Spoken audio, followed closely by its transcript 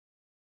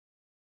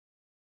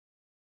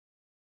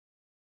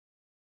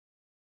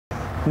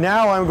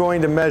Now I'm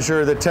going to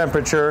measure the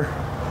temperature,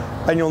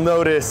 and you'll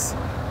notice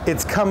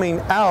it's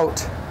coming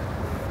out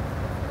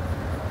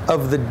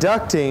of the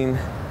ducting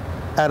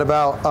at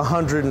about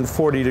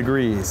 140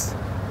 degrees.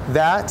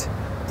 That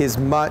is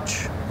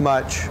much,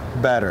 much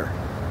better.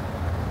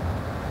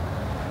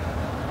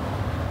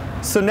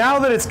 So now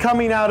that it's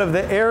coming out of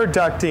the air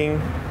ducting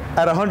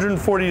at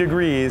 140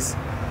 degrees,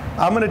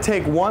 I'm going to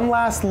take one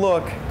last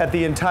look at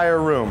the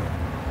entire room.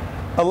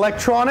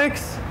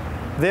 Electronics,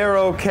 they're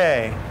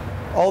okay.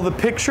 All the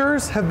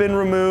pictures have been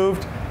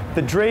removed,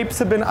 the drapes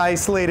have been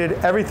isolated,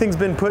 everything's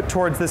been put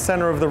towards the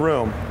center of the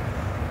room.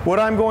 What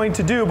I'm going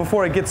to do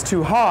before it gets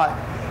too hot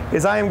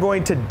is I am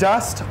going to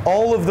dust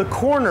all of the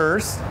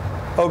corners,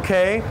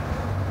 okay,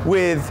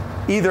 with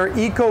either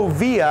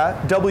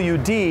Ecovia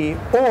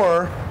WD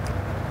or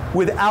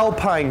with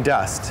alpine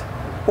dust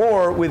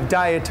or with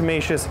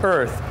diatomaceous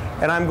earth,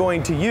 and I'm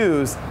going to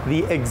use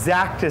the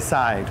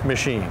Exacticide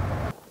machine.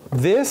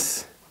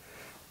 This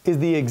is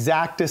the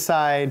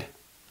Exacticide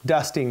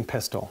dusting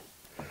pistol.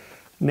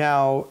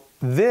 Now,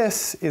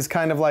 this is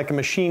kind of like a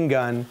machine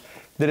gun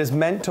that is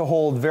meant to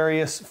hold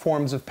various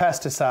forms of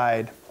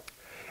pesticide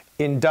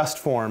in dust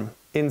form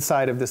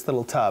inside of this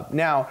little tub.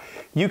 Now,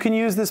 you can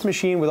use this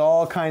machine with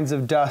all kinds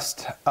of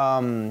dust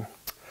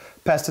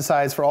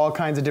pesticides for all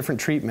kinds of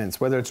different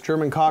treatments, whether it's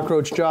German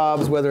cockroach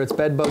jobs, whether it's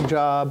bedbug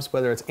jobs,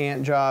 whether it's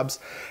ant jobs,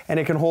 and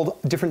it can hold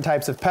different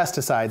types of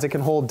pesticides. It can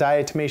hold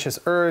diatomaceous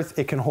earth,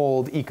 it can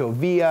hold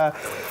Ecovia,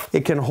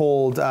 it can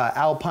hold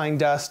alpine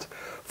dust.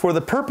 For the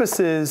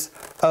purposes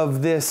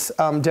of this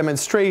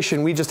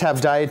demonstration, we just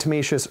have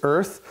diatomaceous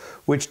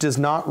earth, which does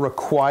not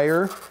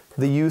require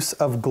the use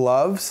of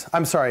gloves.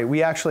 I'm sorry,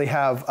 we actually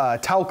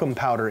have talcum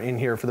powder in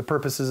here for the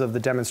purposes of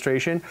the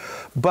demonstration,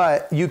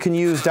 but you can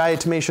use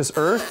diatomaceous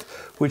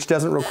earth, which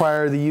doesn't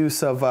require the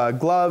use of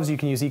gloves. You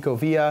can use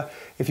Ecovia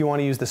if you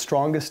want to use the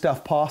strongest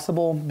stuff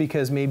possible,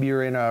 because maybe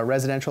you're in a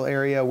residential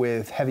area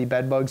with heavy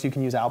bed bugs, you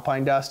can use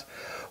alpine dust.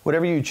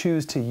 Whatever you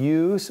choose to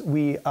use,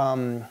 we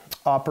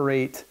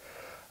operate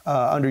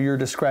under your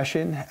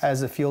discretion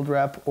as a field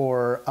rep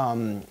or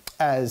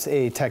as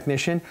a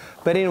technician.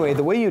 But anyway,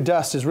 the way you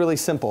dust is really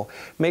simple.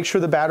 Make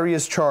sure the battery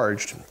is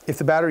charged. If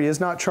the battery is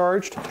not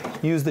charged,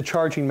 use the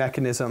charging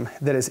mechanism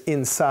that is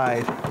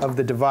inside of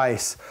the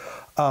device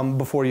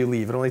before you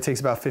leave. It only takes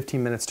about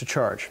 15 minutes to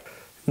charge.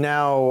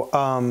 Now,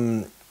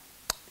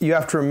 you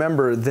have to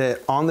remember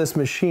that on this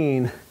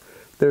machine,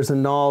 there's a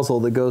nozzle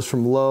that goes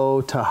from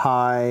low to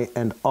high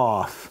and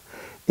off.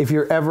 If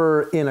you're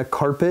ever in a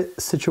carpet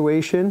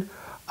situation,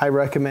 I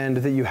recommend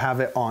that you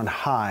have it on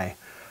high.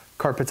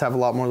 Carpets have a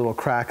lot more little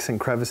cracks and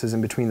crevices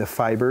in between the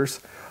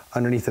fibers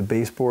underneath the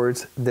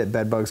baseboards that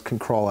bed bugs can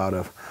crawl out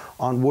of.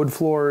 On wood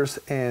floors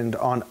and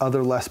on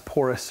other less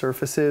porous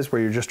surfaces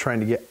where you're just trying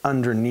to get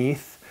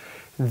underneath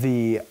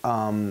the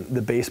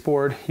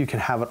baseboard, you can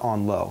have it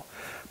on low.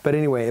 But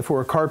anyway, if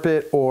we're a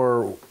carpet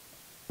or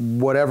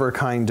whatever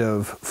kind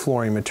of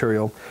flooring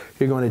material,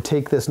 you're going to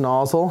take this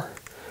nozzle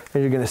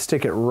and you're going to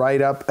stick it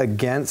right up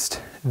against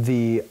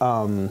the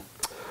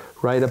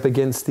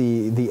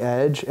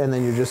edge, and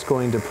then you're just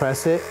going to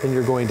press it and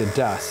you're going to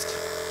dust.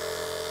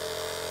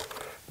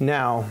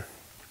 Now,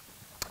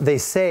 they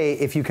say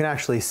if you can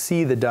actually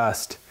see the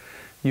dust,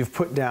 you've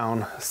put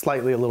down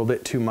slightly a little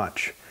bit too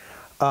much.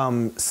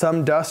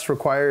 Some dusts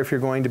require, if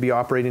you're going to be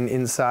operating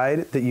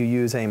inside, that you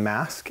use a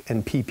mask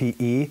and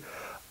PPE.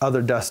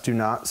 Other dusts do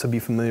not, so be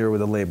familiar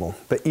with the label.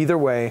 But either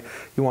way,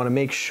 you want to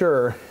make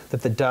sure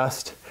that the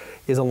dust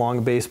is along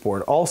a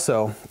baseboard.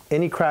 Also,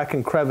 any crack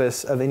and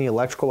crevice of any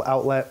electrical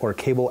outlet or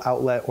cable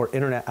outlet or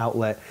internet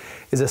outlet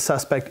is a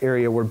suspect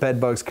area where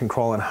bed bugs can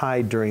crawl and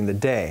hide during the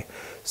day.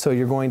 So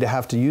you're going to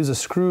have to use a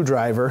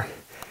screwdriver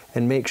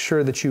and make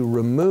sure that you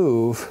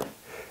remove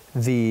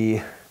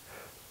the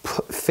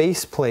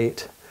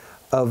faceplate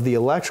of the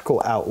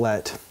electrical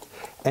outlet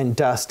and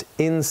dust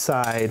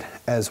inside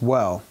as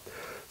well.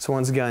 So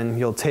once again,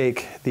 you'll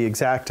take the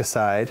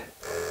Exacticide.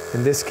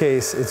 In this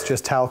case, it's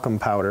just talcum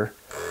powder.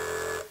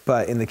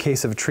 But in the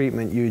case of a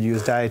treatment, you would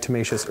use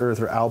diatomaceous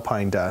earth or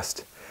alpine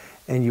dust,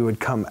 and you would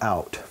come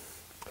out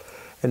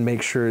and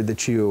make sure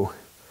that you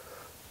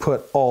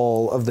put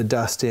all of the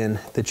dust in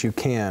that you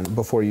can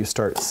before you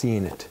start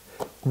seeing it.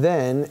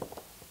 Then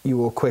you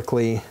will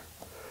quickly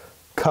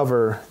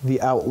cover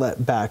the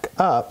outlet back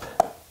up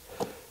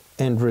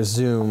and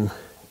resume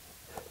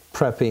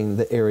prepping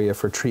the area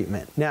for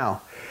treatment.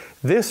 Now,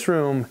 this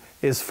room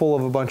is full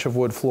of a bunch of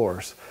wood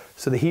floors.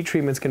 So the heat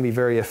treatment's going to be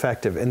very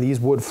effective, and these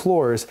wood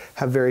floors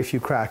have very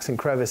few cracks and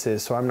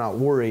crevices, so I'm not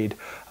worried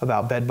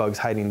about bed bugs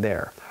hiding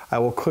there. I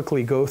will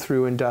quickly go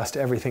through and dust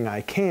everything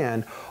I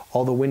can,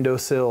 all the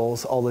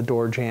windowsills, all the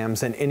door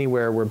jambs, and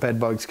anywhere where bed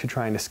bugs could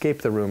try and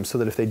escape the room, so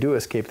that if they do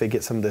escape, they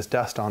get some of this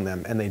dust on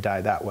them and they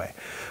die that way.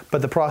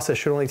 But the process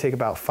should only take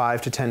about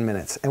 5 to 10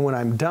 minutes. And when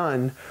I'm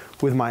done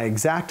with my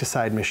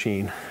Exacticide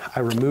machine, I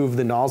remove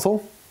the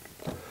nozzle,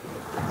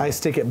 I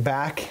stick it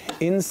back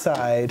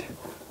inside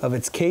of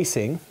its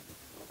casing,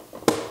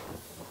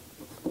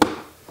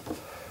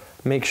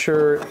 make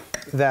sure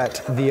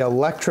that the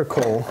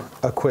electrical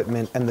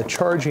equipment and the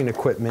charging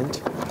equipment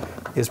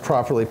is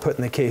properly put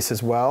in the case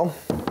as well.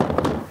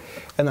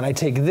 And then I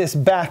take this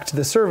back to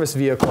the service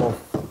vehicle,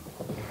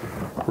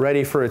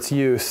 ready for its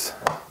use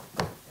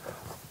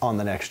on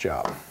the next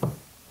job.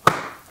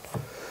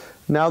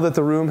 Now that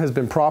the room has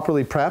been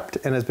properly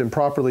prepped and has been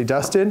properly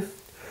dusted,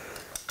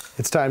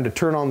 it's time to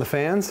turn on the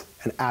fans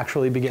and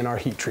actually begin our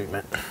heat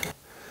treatment.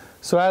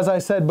 So as I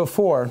said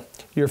before,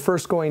 you're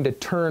first going to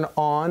turn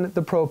on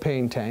the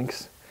propane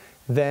tanks,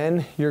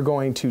 then you're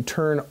going to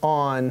turn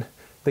on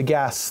the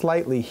gas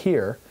slightly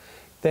here,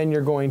 then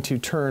you're going to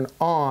turn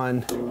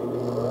on,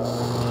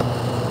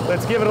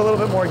 let's give it a little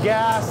bit more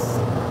gas.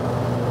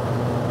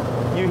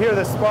 You hear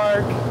the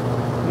spark,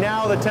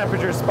 now the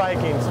temperature's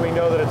spiking, so we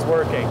know that it's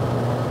working.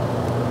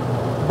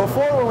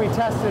 Before, when we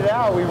tested it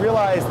out, we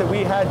realized that we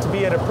had to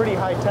be at a pretty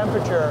high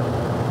temperature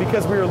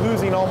because we were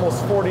losing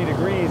almost 40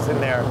 degrees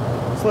in there.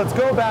 So let's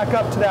go back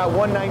up to that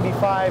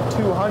 195,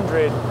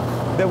 200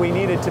 that we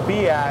needed to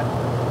be at.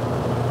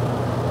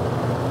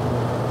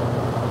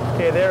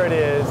 Okay, there it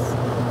is.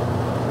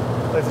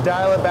 Let's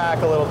dial it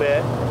back a little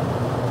bit.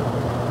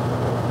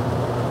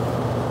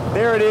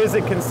 There it is,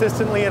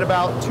 consistently at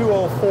about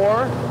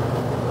 204.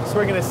 So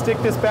we're gonna stick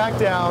this back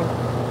down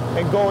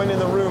and go in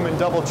the room and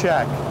double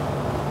check.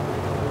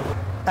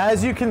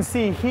 As you can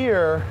see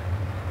here,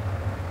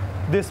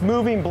 this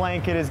moving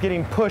blanket is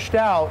getting pushed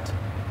out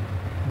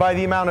by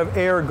the amount of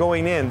air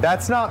going in.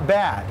 That's not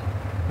bad.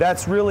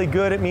 That's really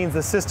good. It means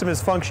the system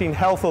is functioning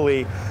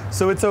healthily,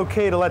 so it's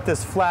okay to let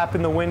this flap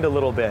in the wind a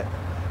little bit.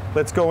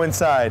 Let's go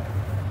inside.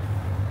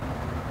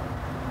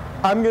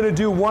 I'm gonna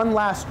do one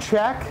last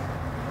check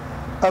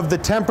of the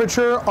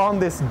temperature on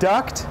this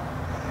duct.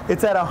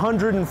 It's at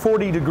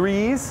 140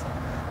 degrees,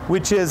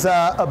 which is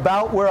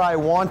about where I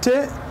want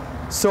it.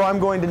 So I'm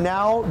going to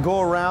now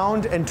go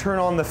around and turn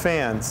on the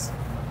fans.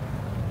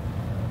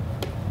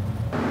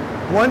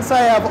 Once I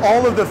have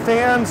all of the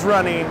fans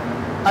running,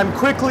 I'm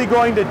quickly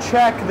going to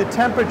check the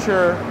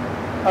temperature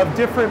of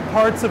different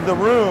parts of the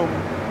room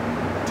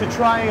to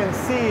try and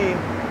see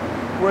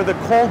where the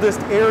coldest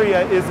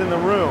area is in the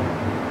room.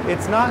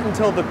 It's not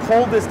until the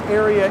coldest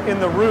area in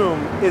the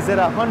room is at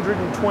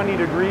 120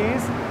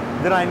 degrees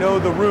that I know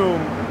the room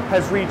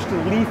has reached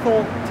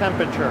lethal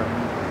temperature.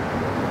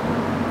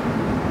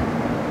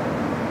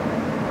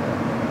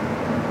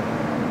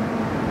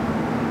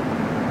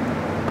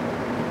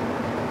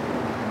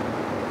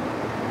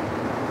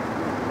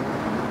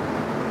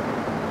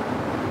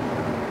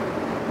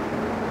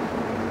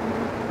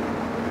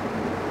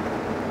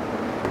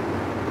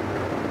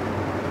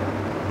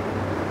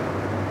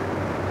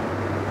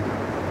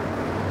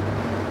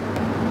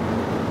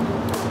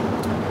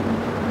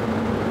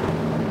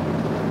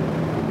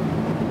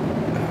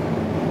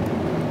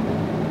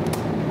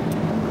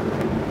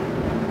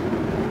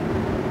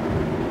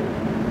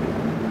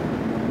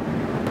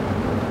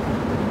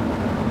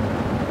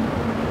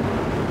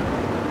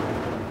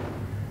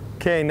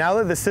 Okay, now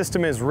that the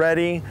system is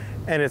ready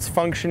and it's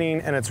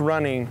functioning and it's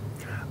running,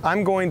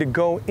 I'm going to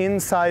go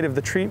inside of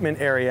the treatment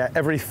area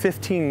every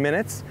 15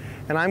 minutes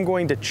and I'm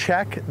going to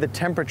check the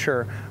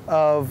temperature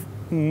of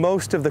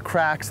most of the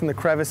cracks and the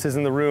crevices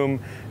in the room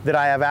that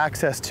I have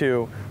access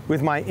to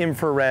with my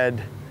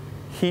infrared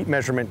heat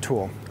measurement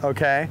tool,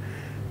 okay?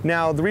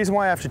 Now, the reason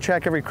why I have to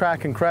check every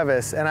crack and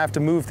crevice and I have to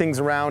move things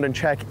around and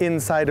check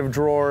inside of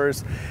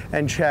drawers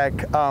and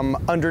check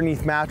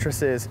underneath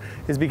mattresses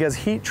is because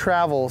heat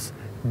travels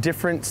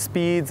different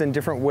speeds and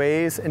different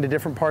ways into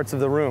different parts of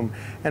the room.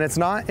 And it's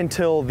not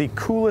until the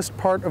coolest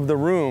part of the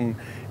room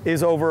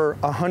is over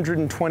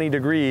 120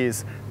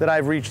 degrees that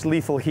I've reached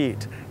lethal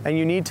heat. And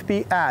you need to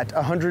be at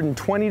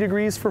 120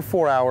 degrees for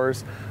 4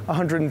 hours,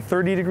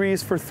 130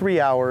 degrees for 3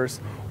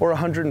 hours, or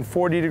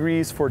 140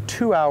 degrees for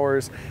 2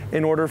 hours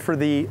in order for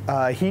the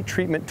heat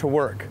treatment to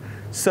work.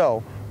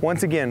 So,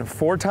 once again,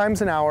 4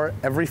 times an hour,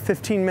 every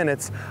 15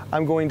 minutes,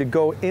 I'm going to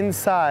go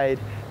inside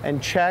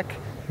and check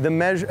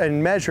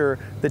measure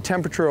the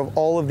temperature of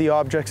all of the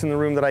objects in the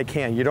room that I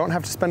can. You don't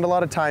have to spend a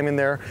lot of time in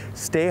there.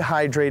 Stay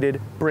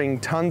hydrated, bring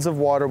tons of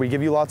water. We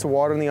give you lots of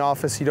water in the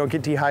office. You don't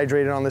get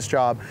dehydrated on this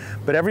job.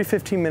 But every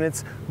 15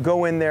 minutes,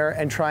 go in there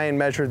and try and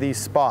measure these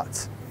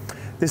spots.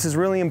 This is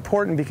really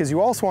important because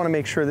you also want to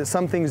make sure that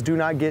some things do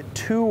not get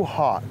too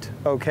hot,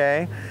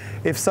 okay?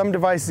 If some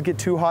devices get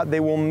too hot,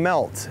 they will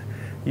melt.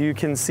 You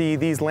can see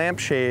these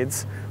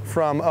lampshades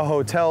from a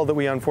hotel that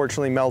we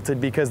unfortunately melted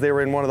because they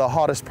were in one of the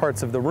hottest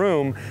parts of the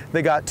room.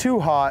 They got too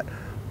hot,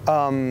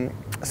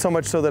 so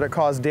much so that it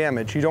caused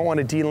damage. You don't want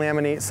to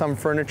delaminate some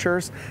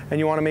furnitures, and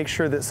you want to make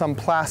sure that some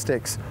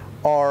plastics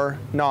are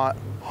not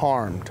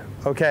harmed.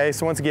 Okay,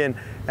 so once again,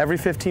 every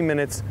 15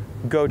 minutes,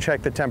 go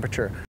check the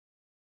temperature.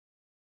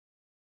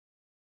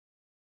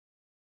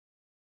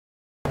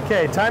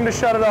 Okay, time to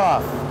shut it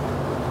off.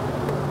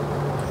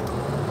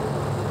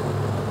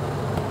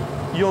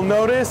 You'll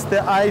notice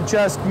that I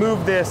just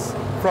moved this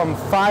from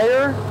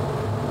fire,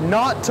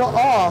 not to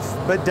off,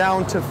 but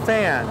down to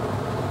fan.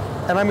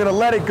 And I'm gonna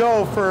let it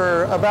go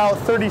for about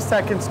 30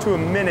 seconds to a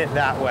minute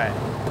that way.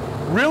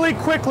 Really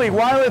quickly,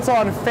 while it's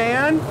on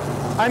fan,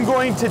 I'm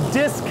going to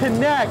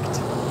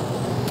disconnect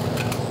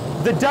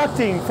the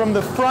ducting from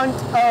the front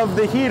of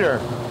the heater.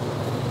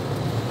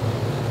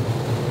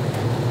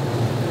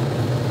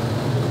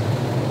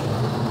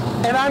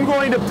 And I'm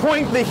going to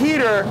point the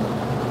heater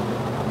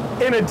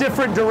in a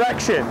different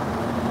direction.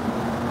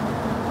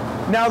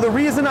 Now the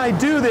reason I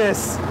do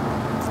this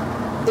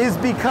is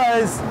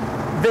because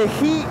the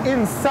heat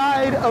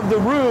inside of the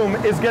room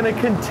is going to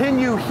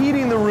continue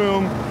heating the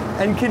room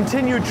and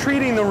continue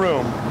treating the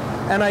room.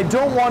 And I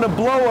don't want to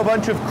blow a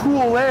bunch of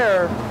cool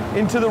air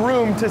into the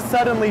room to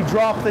suddenly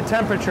drop the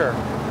temperature.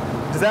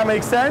 Does that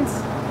make sense?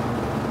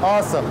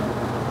 Awesome.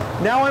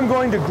 Now I'm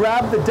going to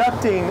grab the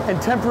ducting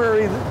and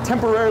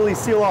temporarily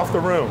seal off the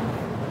room.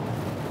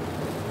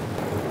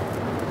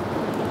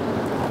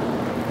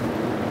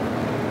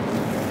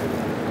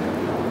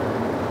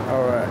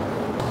 All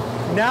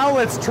right. Now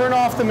let's turn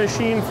off the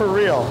machine for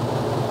real.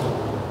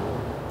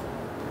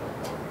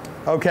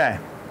 Okay.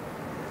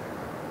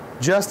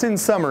 Just in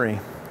summary,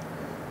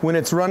 when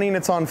it's running,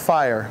 it's on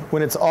fire.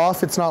 When it's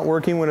off, it's not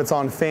working. When it's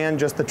on fan,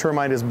 just the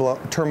turbine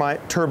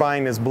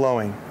is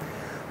blowing.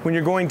 When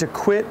you're going to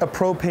quit a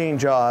propane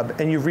job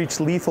and you've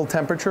reached lethal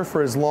temperature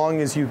for as long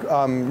as you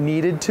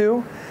needed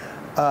to,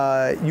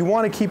 you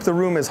want to keep the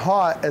room as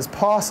hot as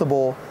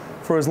possible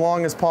for as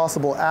long as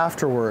possible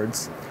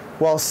afterwards,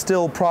 while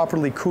still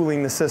properly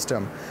cooling the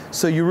system.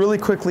 So you really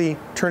quickly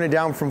turn it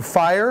down from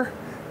fire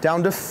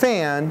down to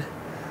fan,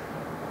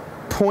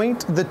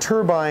 point the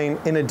turbine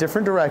in a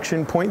different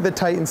direction, point the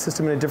Titan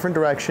system in a different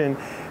direction,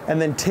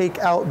 and then take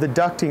out the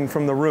ducting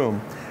from the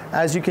room.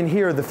 As you can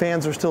hear, the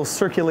fans are still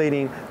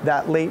circulating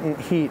that latent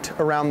heat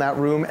around that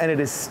room, and it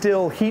is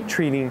still heat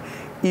treating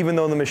even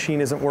though the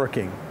machine isn't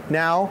working.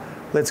 Now,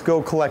 let's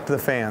go collect the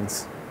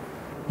fans.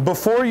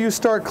 Before you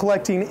start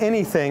collecting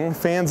anything,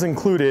 fans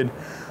included,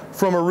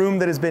 from a room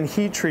that has been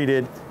heat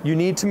treated, you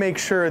need to make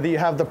sure that you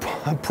have the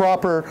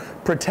proper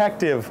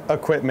protective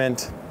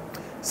equipment,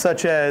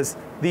 such as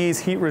these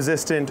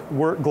heat-resistant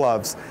work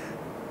gloves.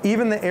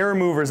 Even the air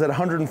movers at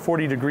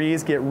 140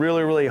 degrees get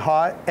really, really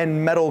hot,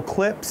 and metal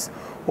clips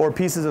or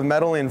pieces of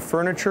metal in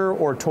furniture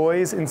or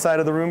toys inside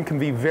of the room can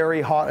be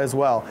very hot as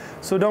well.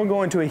 So don't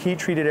go into a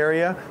heat-treated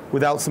area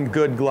without some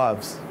good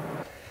gloves.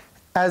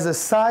 As a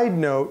side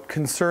note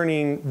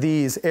concerning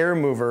these air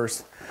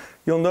movers,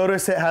 you'll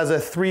notice it has a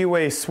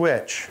three-way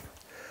switch.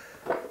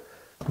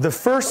 The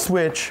first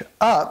switch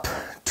up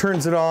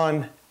turns it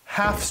on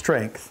half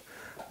strength,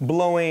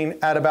 blowing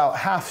at about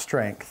half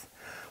strength.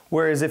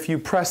 Whereas if you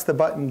press the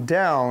button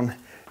down,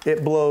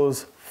 it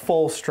blows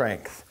full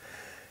strength.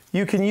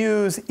 You can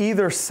use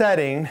either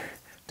setting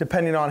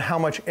depending on how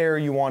much air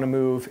you want to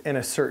move in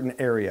a certain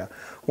area.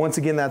 Once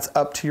again, that's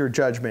up to your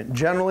judgment.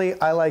 Generally,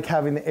 I like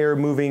having the air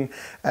moving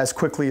as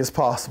quickly as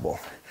possible.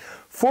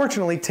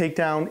 Fortunately,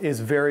 takedown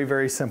is very,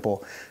 very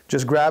simple.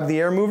 Just grab the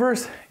air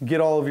movers, get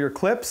all of your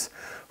clips,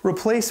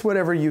 replace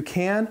whatever you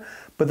can,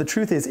 but the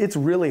truth is it's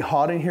really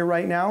hot in here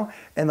right now,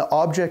 and the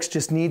objects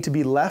just need to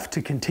be left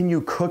to continue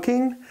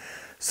cooking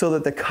so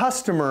that the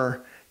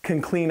customer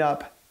can clean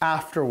up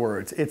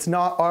afterwards. It's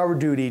not our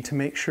duty to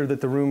make sure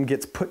that the room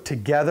gets put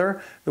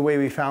together the way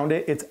we found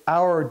it. It's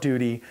our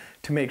duty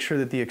to make sure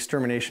that the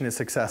extermination is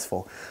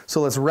successful.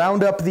 So let's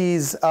round up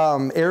these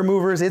air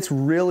movers. It's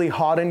really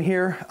hot in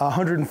here.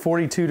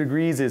 142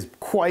 degrees is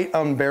quite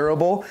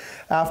unbearable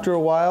after a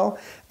while.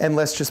 And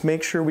let's just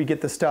make sure we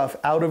get the stuff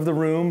out of the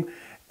room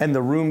and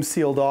the room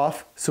sealed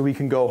off so we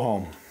can go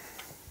home.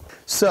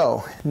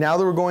 So now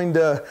that we're going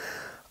to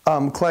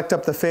collect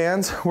up the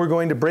fans, we're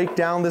going to break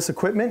down this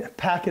equipment,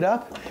 pack it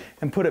up,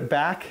 and put it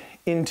back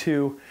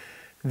into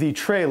the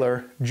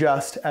trailer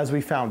just as we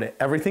found it.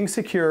 Everything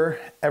secure,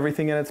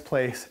 everything in its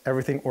place,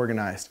 everything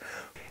organized.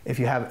 If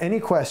you have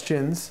any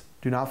questions,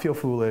 do not feel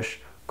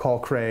foolish, call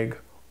Craig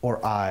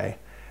or I,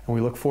 and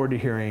we look forward to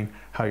hearing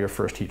how your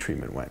first heat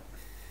treatment went.